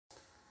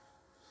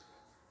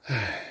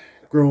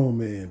Grown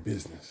man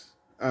business.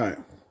 All right,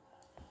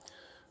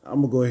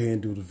 I'm gonna go ahead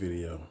and do the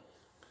video.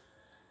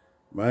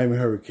 Miami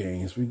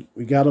Hurricanes.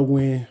 We got a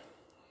win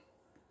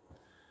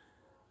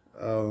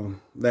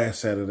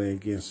last Saturday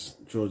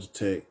against Georgia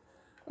Tech.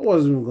 I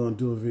wasn't even gonna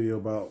do a video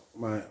about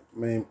my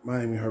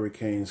Miami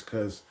Hurricanes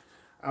because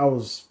I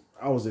was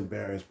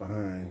embarrassed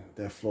behind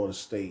that Florida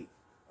State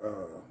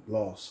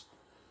loss,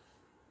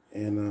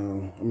 and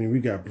I mean we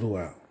got blew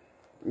out.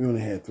 We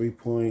only had 3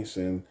 points,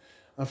 and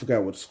I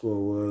forgot what the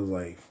score was,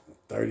 like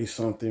 30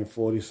 something,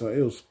 40 something.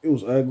 It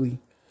was ugly.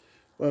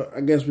 But I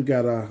guess we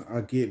got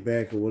our get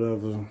back or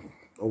whatever,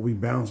 or we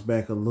bounced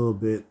back a little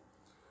bit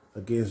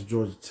against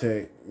Georgia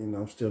Tech. You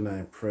know, I'm still not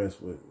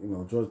impressed with,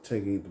 Georgia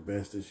Tech ain't the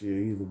best this year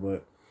either,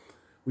 but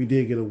we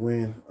did get a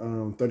win,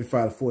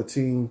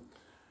 35-14.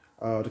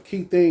 The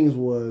key things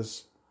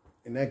was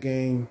in that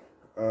game,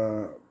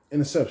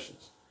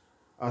 interceptions.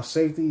 Our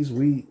safeties,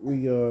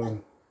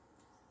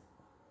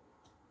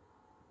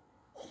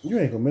 you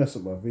ain't gonna mess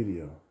up my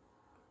video.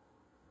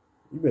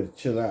 You better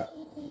chill out.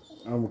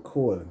 I'm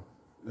recording.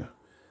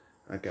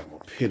 I got my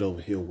pit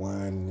over here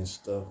whining and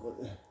stuff.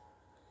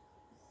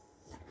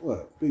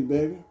 What, big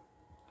baby?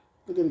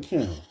 Look at the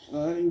camera.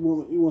 All right, you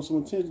want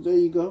some attention? There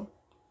you go.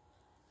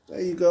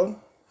 There you go.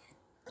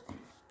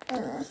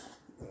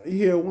 You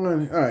hear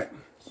whining? All right.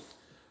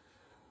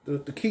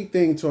 The key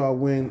thing to our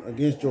win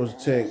against Georgia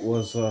Tech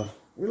was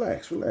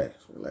relax. I'm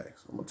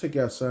gonna take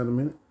you outside in a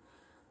minute.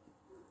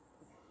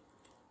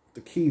 The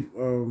key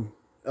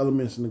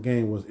elements in the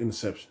game was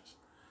interceptions.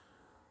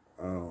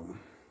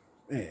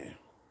 Man,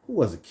 who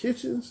was it?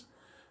 Kitchens?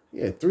 He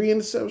had 3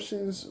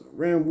 interceptions,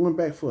 ran one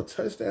back for a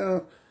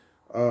touchdown.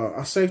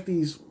 Our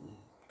safeties,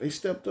 they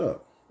stepped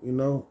up.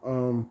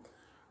 I'm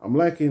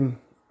liking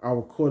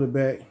our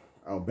quarterback,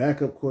 our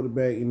backup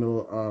quarterback.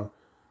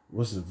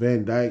 What's his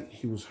Van Dyke?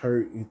 He was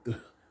hurt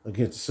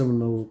against the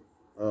Seminole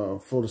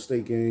Florida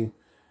State game.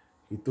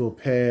 He threw a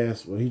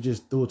pass, he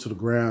just threw it to the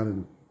ground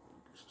and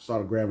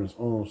started grabbing his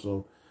arm.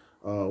 So,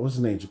 what's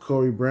his name?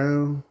 Ja'Cory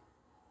Brown.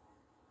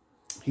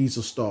 He's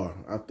a star.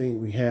 I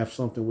think we have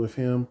something with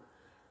him.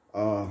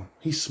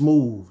 He's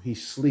smooth.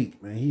 He's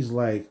sleek, man. He's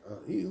like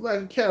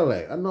a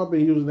Cadillac. I know I've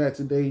been using that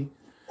today,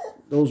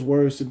 those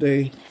words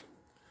today.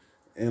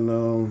 And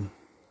all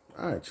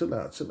right, chill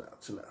out.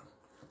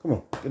 Come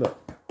on, get up.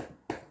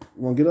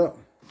 You want to get up?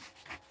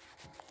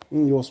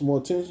 You want some more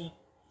attention? Is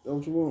that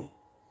what you want?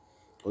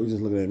 Or you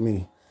just looking at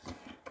me?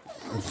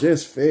 I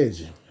just fed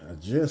you.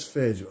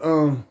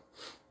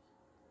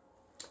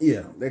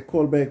 Yeah, that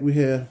quarterback we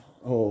have.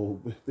 Oh,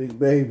 big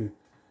baby.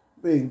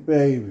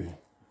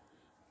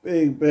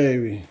 You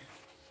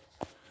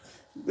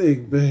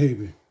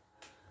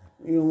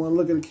don't want to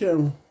look at the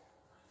camera.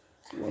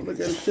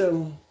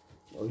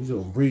 Oh, you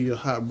gonna breathe your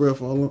hot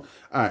breath all along.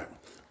 All right,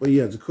 but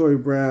yeah, Ja'Cory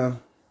Brown.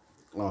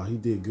 Oh, he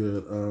did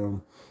good.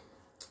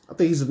 I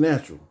think he's a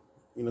natural.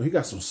 He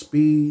got some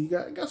speed.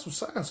 He got some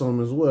size on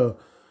him as well.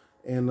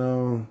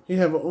 And he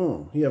have an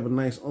arm. He have a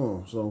nice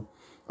arm. So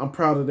I'm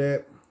proud of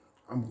that.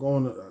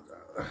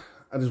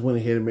 I just went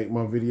ahead and make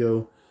my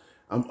video.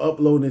 I'm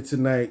uploading it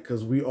tonight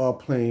because we are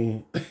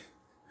playing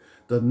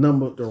the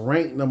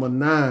rank number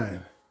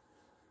 9,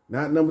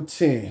 not number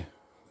 10.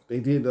 They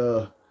did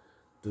the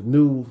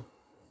new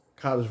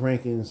college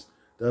rankings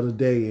the other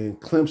day, and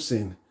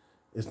Clemson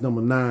is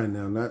number 9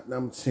 now, not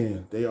number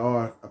 10. They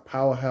are a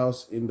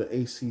powerhouse in the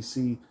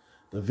ACC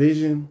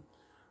division.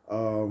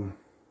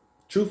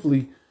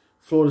 Truthfully,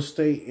 Florida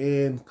State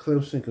and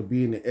Clemson could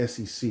be in the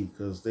SEC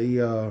because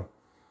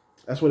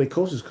that's where their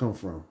coaches come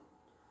from.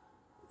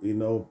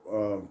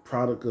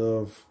 Product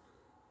of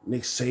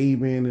Nick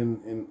Saban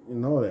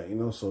and all that.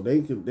 So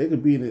they could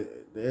be in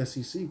the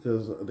SEC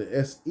because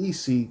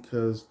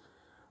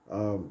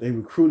they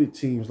recruited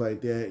teams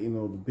like that.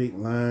 The big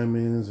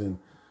linemen and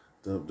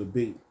the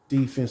big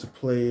defensive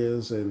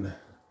players, and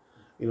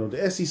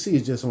the SEC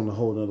is just on a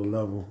whole other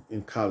level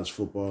in college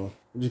football.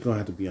 I'm just gonna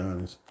have to be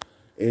honest.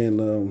 And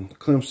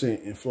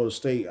Clemson and Florida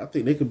State, I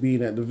think they could be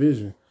in that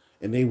division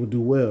and they would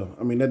do well.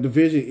 I mean, that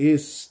division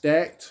is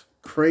stacked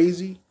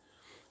crazy.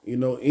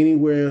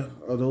 Anywhere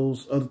of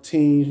those other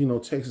teams,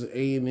 Texas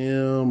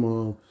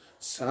A&M,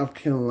 South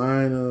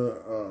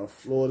Carolina,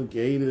 Florida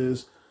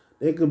Gators,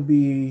 they could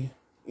be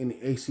in the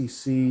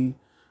ACC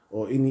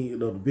or any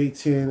the Big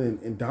Ten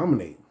and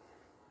dominate.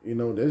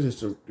 That's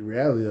just the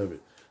reality of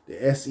it.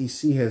 The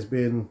SEC has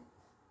been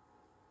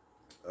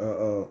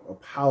a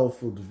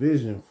powerful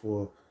division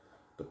for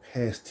the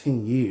past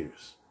 10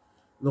 years.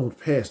 No, the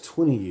past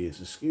 20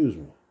 years, excuse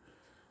me.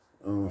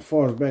 As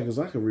far as back as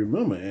I can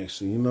remember,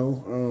 actually,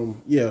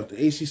 yeah, the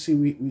ACC,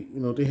 we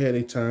they had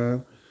a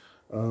time.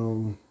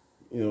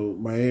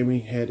 Miami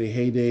had their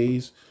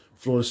heydays.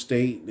 Florida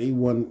State, they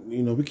won.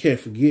 We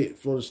can't forget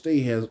Florida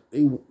State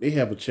they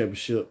have a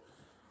championship.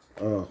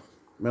 Matter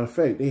of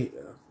fact, they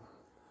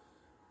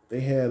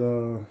had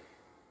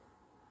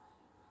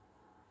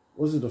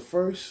was it the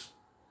first?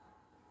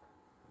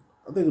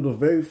 I think it was the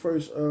very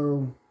first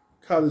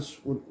college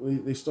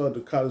when they started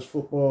the college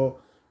football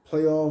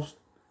playoffs.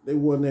 They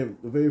won the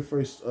very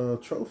first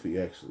trophy,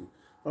 actually.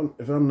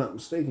 if I'm not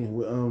mistaken,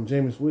 with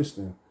Jameis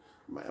Winston.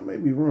 I may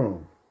be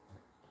wrong.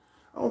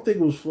 I don't think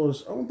it was Florida.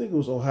 I don't think it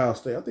was Ohio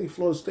State. I think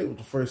Florida State was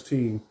the first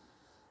team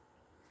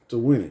to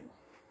win it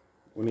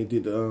when they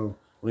did when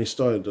they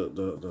started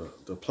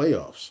the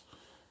playoffs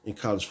in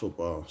college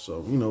football.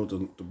 So you know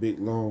the big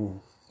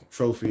long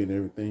trophy and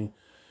everything.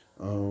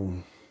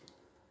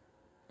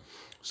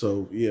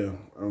 So yeah,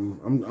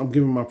 I'm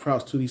giving my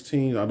props to these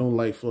teams. I don't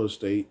like Florida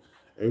State.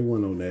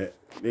 Everyone knows that.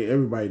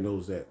 Everybody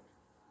knows that.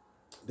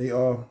 They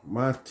are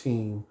my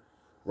team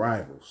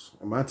rivals,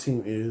 and my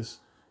team is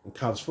in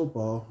college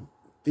football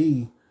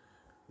the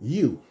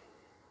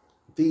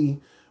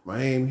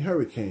Miami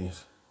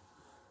Hurricanes.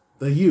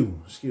 The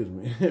U, excuse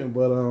me.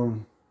 But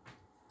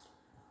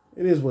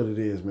it is what it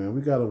is, man.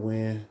 We gotta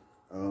win.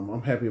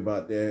 I'm happy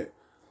about that.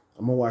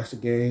 I'm gonna watch the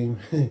game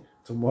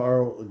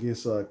tomorrow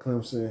against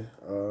Clemson.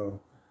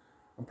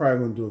 I'm probably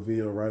gonna do a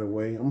video right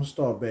away. I'm gonna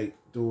start back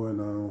doing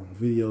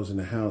videos in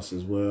the house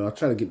as well. I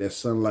try to get that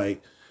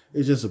sunlight.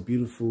 It's just a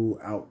beautiful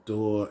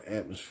outdoor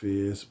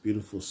atmosphere. It's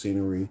beautiful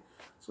scenery.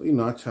 So you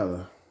know, I try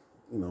to,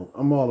 you know,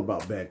 I'm all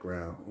about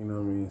background. You know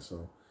what I mean?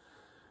 So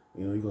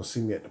you know, you're gonna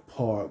see me at the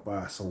park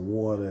by some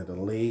water, at the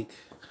lake,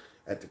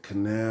 at the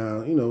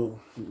canal. You know,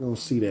 you're gonna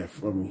see that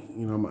from me.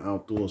 You know, I'm an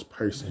outdoors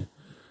person,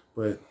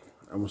 but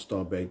I'm gonna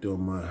start back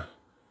doing my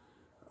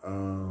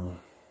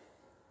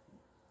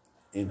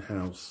in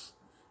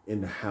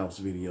the house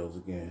videos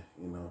again,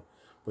 you know.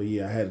 But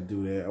yeah, I had to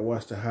do that. I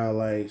watched the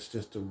highlights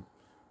just to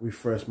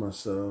refresh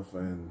myself,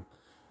 and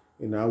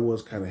you know, I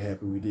was kind of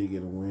happy we did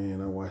get a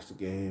win. I watched the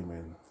game,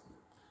 and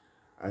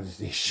I just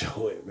didn't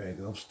show it,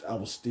 man. I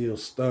was still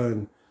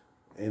stunned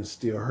and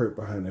still hurt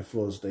behind that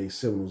Florida State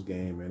Seminoles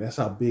game, man. That's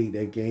how big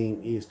that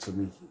game is to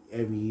me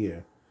every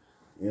year.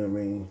 You know what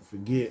I mean?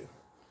 Forget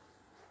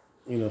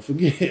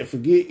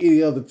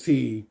any other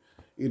team.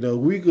 You know,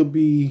 we could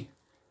be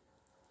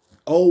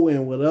 0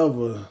 and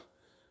whatever.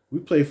 We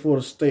play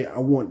Florida State. I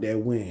want that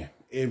win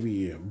every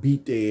year.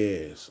 Beat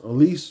their ass. Or at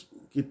least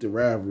get the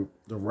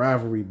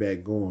rivalry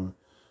back going.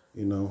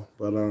 You know.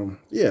 But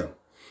yeah.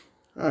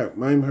 All right,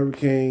 Miami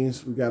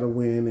Hurricanes. We got to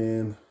win,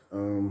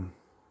 and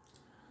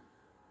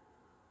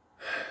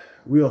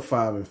we are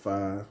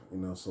 5-5. You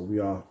know, so we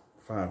are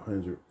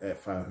 500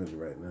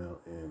 right now,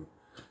 and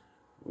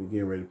we're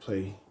getting ready to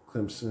play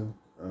Clemson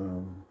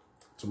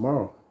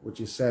tomorrow, which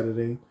is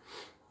Saturday.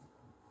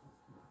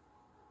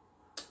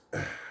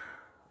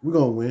 We're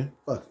going to win.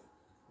 Fuck it.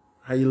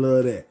 How you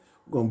love that?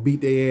 We're going to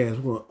beat their ass.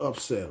 We're going to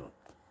upset them.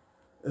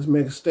 Let's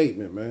make a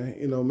statement, man.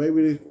 You know,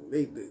 maybe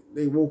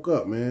they woke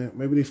up, man.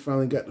 Maybe they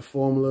finally got the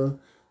formula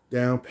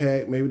down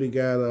pat. Maybe they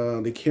got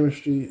the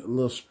chemistry a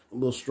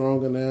little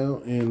stronger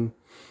now, and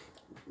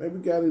maybe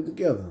got it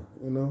together.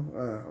 You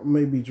know, I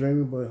may be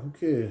dreaming, but who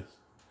cares?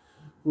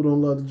 Who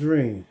don't love to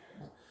dream?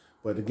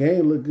 But the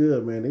game looked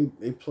good, man.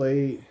 They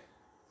played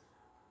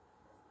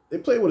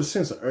with a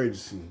sense of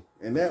urgency,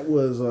 and that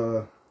was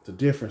the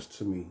difference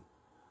to me.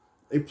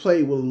 They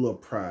played with a little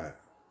pride,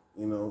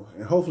 you know,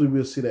 and hopefully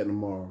we'll see that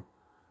tomorrow.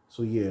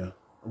 So yeah,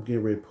 I'm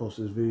getting ready to post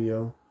this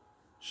video.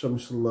 Show me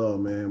some love,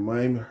 man.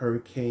 Miami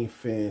Hurricane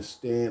fans,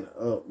 stand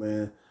up,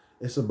 man.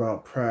 It's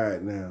about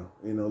pride now.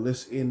 You know,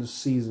 let's end the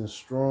season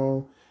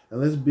strong,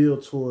 and let's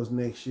build towards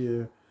next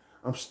year.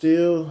 I'm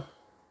still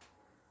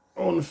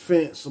on the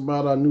fence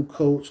about our new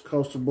coach,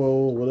 Coach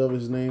Bowl, whatever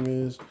his name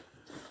is.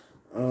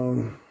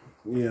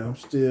 Yeah, I'm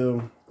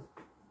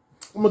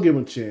gonna give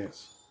him a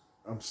chance.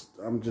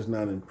 I'm just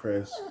not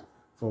impressed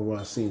from what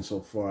I've seen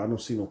so far. I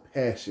don't see no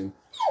passion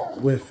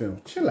with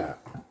him. Chill out.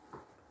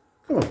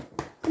 Come on.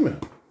 Come here.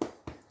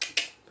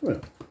 Come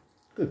here.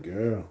 Good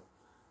girl.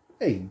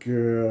 Hey,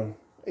 girl.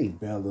 Hey,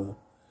 Bella.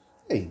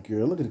 Hey,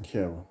 girl. Look at the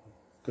camera.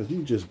 Because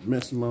you just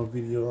messing my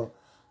video up.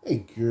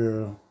 Hey,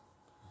 girl.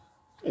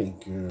 Hey,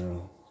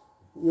 girl.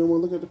 You don't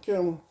want to look at the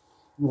camera?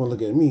 You want to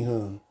look at me, huh?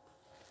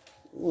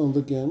 You want to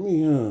look at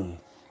me, huh?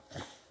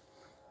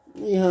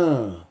 Me,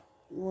 huh?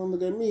 You want to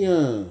look at me,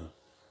 huh?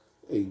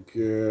 Hey,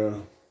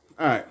 girl.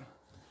 All right.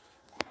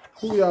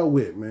 Who y'all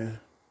with, man?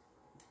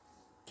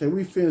 Can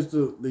we finish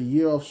the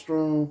year off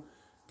strong?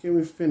 Can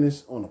we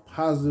finish on a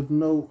positive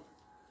note?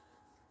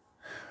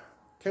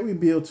 Can we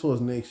build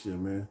towards next year,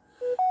 man?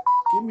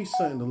 Give me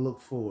something to look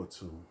forward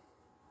to.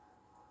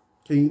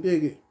 Can you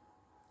dig it?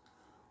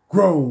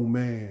 Grown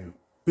man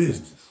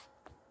business.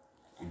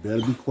 You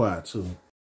better be quiet, too.